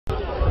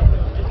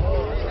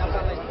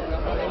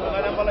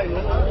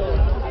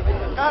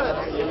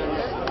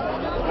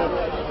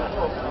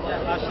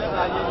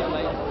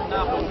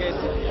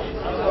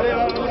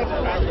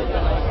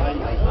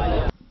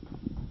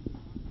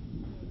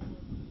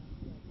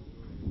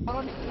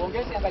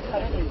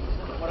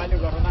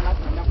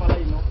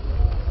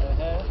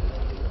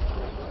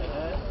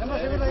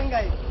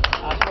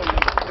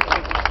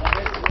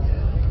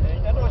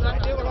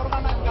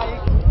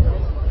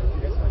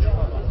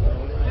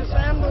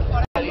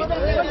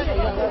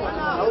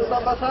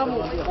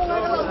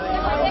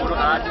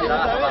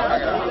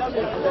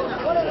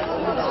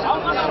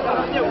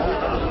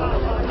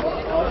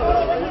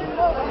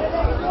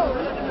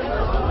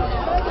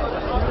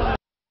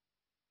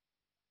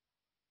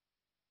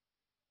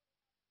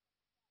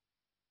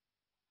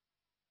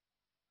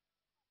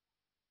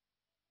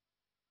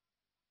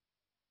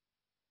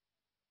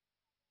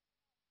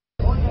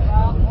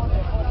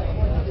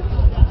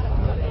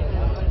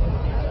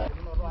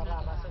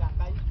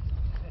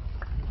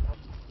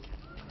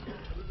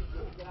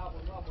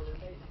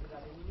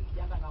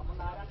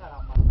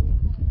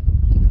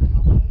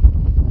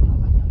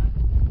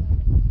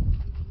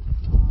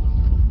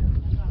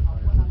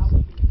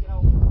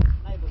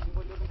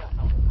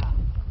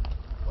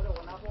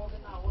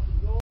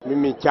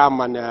Mimi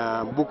chairman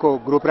Buko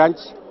Group Ranch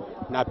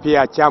na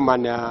pia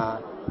chairman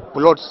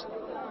Plots,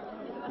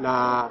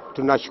 na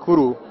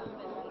tunashukuru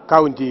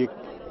county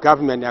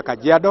government ya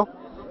Kajiado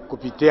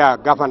kupitia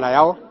governor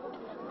yao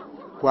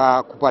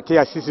kwa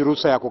kupatia sisi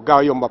ruhusa ya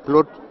kugawa hiyo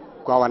maplot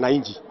kwa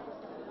wananchi,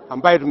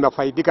 ambaye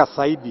tumefaidika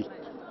zaidi.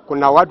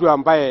 Kuna watu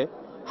ambaye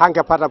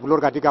hangepata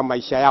plot katika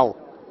maisha yao,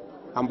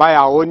 ambaye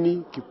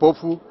haoni,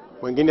 kipofu,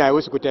 wengine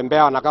hawezi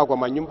kutembea, wanakaa kwa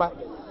manyumba,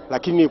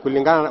 lakini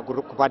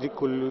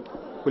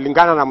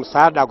kulingana na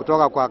msaada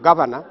kutoka kwa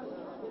governor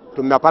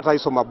tumepata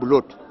hizo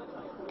maplot,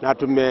 na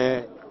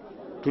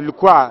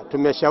tulikuwa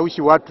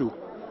tumeshawishi watu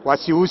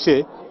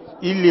wasiuse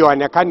ili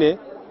waonekane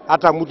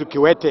hata mtu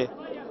kiwete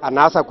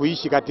anaanza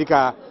kuishi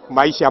katika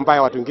maisha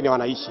ambayo watu wengine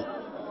wanaishi.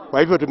 Kwa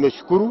hivyo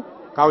tumeshukuru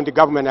county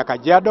government ya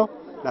Kajiado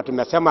na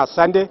tumesema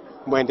asante,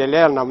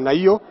 muendelee namna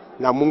hiyo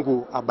na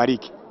Mungu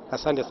abariki.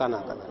 Asante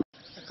sana.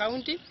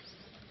 County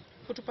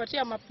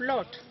kutupatia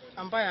maplot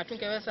ambayo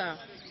hatungeweza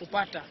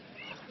kupata.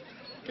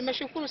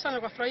 Tumeshukuru sana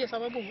kwa furahia,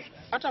 sababu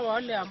hata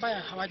wale ambaye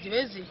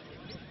hawajiwezi,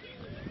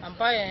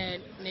 ambaye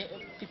ni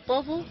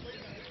vipofu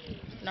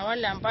na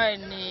wale ambaye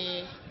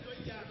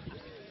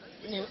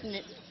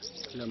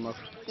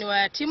ni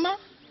wayatima,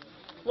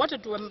 wote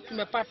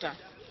tumepata,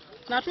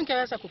 na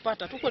hatungeweza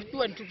kupata. Tuko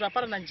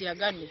tutapata na njia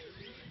gani?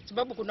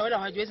 Sababu kuna wale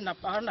hawajiwezi na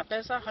hawana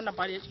pesa, hana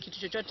kitu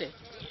chochote,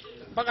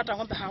 mpaka hata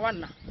ng'ombe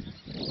hawana.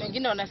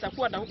 Wengine wanaweza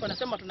kuwa na huko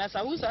nasema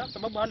tunaweza uza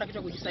sababu hawana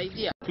kitu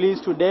kujisaidia.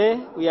 Please, today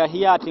we are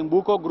here at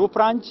Buko Group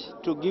Ranch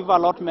to give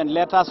allotment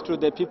letters to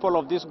the people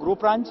of this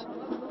group ranch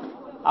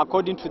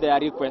according to their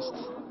request.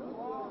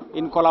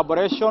 In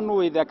collaboration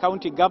with the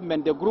county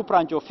government, the group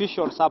ranch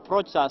officials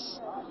approached us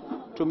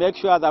to make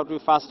sure that we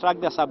fast track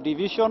the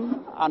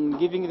subdivision and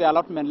giving the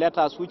allotment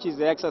letters, which is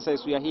the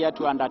exercise we are here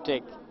to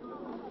undertake.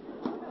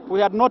 We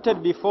had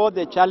noted before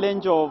the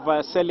challenge of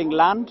selling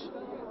land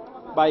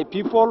by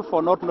people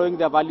for not knowing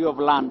the value of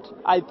land.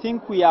 I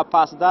think we are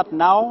past that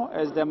now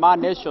as the Ma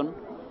Nation,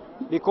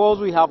 because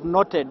we have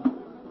noted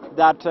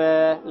that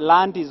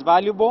land is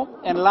valuable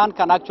and land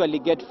can actually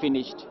get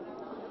finished.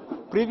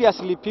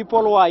 Previously,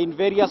 people were in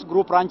various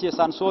group ranches,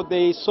 and so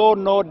they saw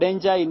no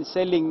danger in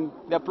selling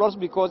the plots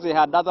because they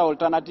had other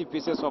alternative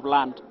pieces of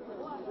land.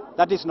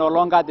 That is no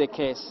longer the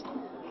case.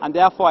 And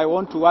therefore, I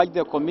want to urge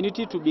the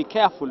community to be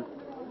careful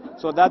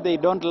so that they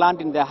don't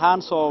land in the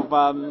hands of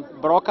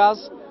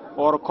brokers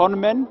or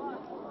conmen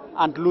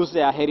and lose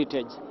their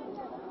heritage.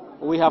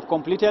 We have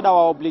completed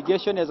our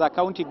obligation as a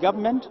county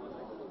government,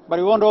 but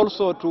we want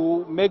also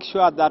to make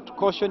sure that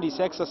caution is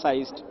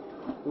exercised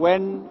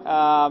when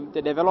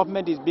the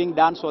development is being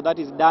done, so that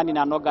is done in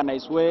an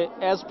organized way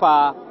as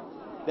per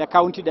the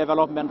county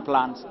development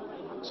plans.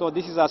 So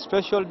this is a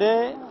special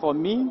day for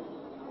me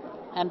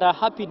and a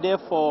happy day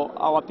for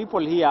our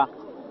people here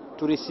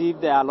to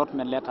receive their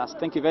allotment letters.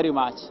 Thank you very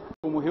much.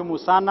 Muhimu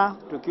sana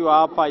tukiwa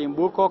hapa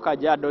Buko,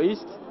 Kajiado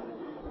East,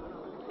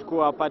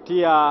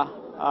 kuwapatia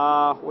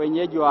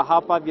wenyeji wa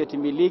hapa vyeti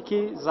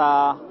miliki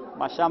za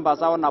mashamba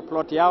zao na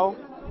plot yao.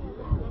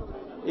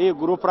 Hii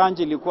group ranch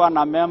ilikuwa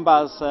na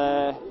members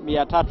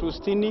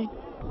 360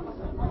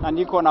 na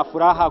niko na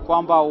furaha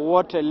kwamba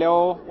wote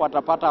leo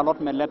watapata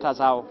allotment letters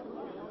zao.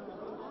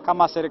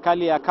 Kama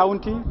serikali ya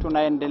county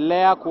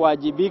tunaendelea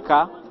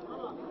kuwajibika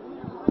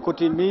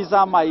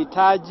kutimiza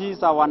mahitaji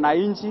za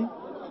wananchi,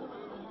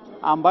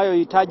 ambayo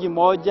hitaji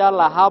moja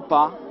la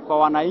hapa kwa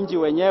wananchi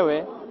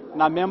wenyewe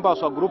na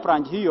members wa group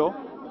ranch hiyo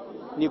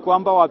ni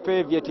kwamba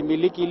wapewe vyeti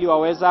miliki ili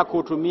waweza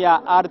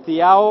kutumia ardhi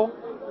yao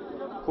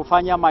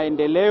kufanya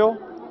maendeleo.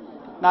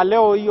 Na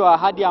leo hiyo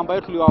ahadi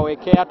ambayo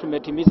tuliwawekea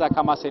tumetimiza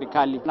kama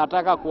serikali.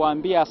 Nataka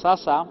kuambia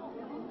sasa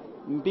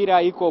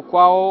mpira iko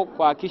kwao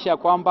kuhakikisha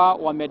kwamba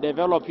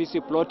wamedevelop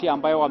hizi ploti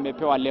ambayo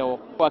wamepewa leo,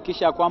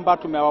 kuhakikisha kwamba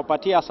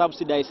tumewapatia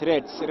subsidized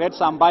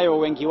rates ambayo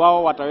wengi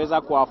wao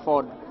wataweza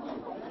kuafford.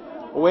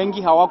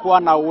 Wengi hawakuwa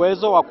na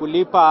uwezo wa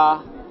kulipa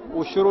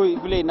ushuru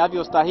vile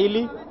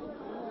inavyostahili,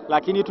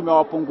 lakini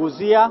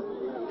tumewapunguzia,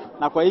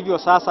 na kwa hivyo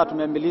sasa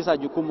tumemaliza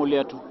jukumu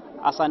letu.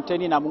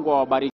 Asanteni na Mungu awabariki.